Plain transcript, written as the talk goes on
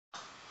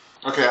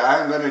Okay,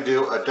 I'm going to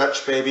do a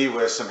Dutch baby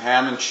with some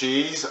ham and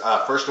cheese.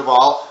 First of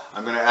all,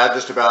 I'm going to add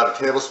just about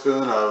a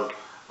tablespoon of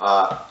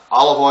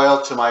olive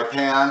oil to my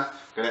pan. I'm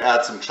going to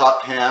add some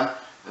chopped ham,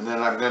 and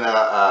then I'm going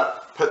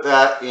to put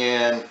that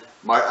in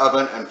my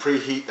oven and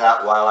preheat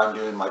that while I'm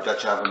doing my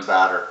Dutch oven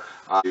batter.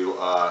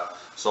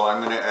 So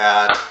I'm going to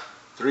add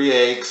 3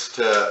 eggs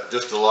to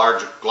just a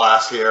large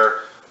glass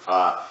here.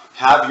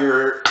 Have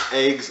your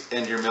eggs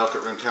and your milk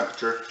at room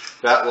temperature.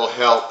 That will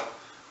help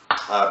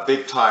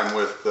big time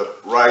with the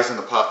rise and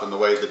the puff and the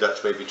way the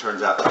Dutch baby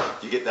turns out.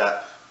 You get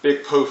that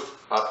big poof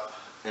up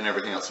and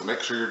everything else. So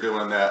make sure you're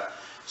doing that.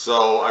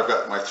 So I've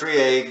got my 3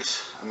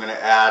 eggs. I'm going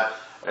to add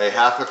a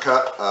 ½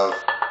 cup of,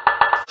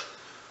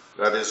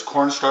 that is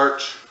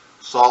cornstarch,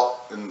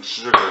 salt, and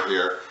sugar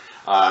here.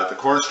 The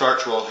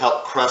cornstarch will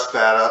help crust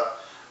that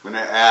up. I'm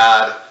going to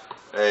add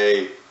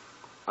a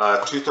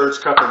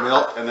 2/3 cup of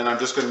milk, and then I'm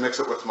just going to mix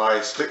it with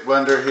my stick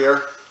blender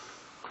here.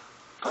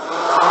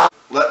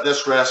 Let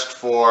this rest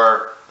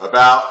for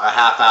about a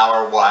 ½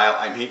 hour while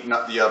I'm heating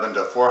up the oven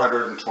to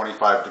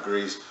 425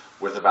 degrees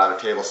with about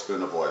a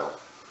tablespoon of oil.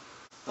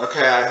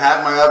 Okay, I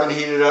had my oven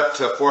heated up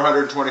to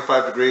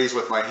 425 degrees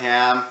with my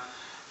ham.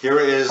 Here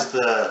is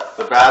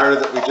the batter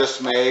that we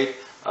just made.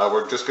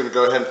 We're just going to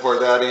go ahead and pour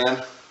that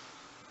in.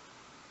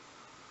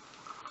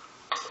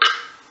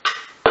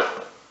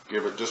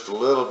 Give it just a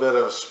little bit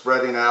of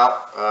spreading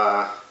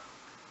out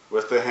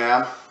with the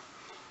ham.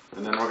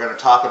 And then we're going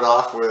to top it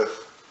off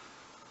with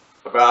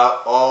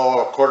about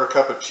a ¼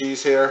 cup of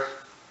cheese here.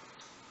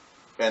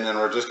 And then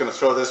we're just going to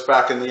throw this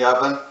back in the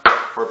oven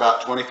for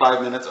about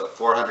 25 minutes at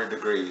 400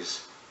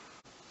 degrees.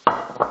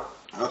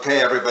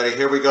 Okay everybody,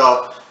 here we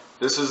go.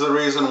 This is the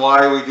reason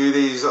why we do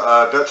these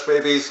Dutch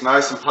babies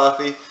nice and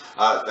puffy.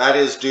 That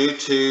is due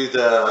to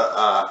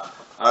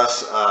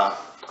us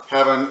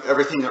having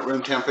everything at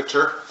room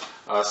temperature.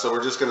 So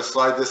we're just going to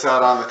slide this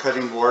out on the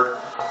cutting board.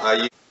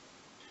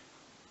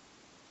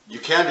 You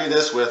can do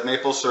this with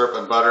maple syrup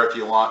and butter if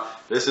you want.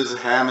 This is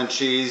ham and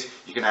cheese.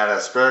 You can add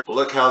asparagus.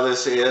 Look how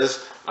this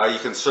is. You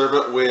can serve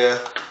it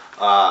with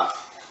a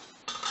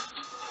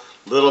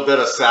little bit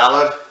of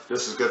salad.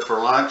 This is good for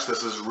lunch.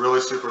 This is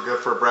really super good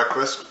for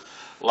breakfast.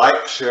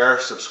 Like, share,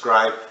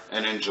 subscribe,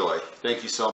 and enjoy. Thank you so much.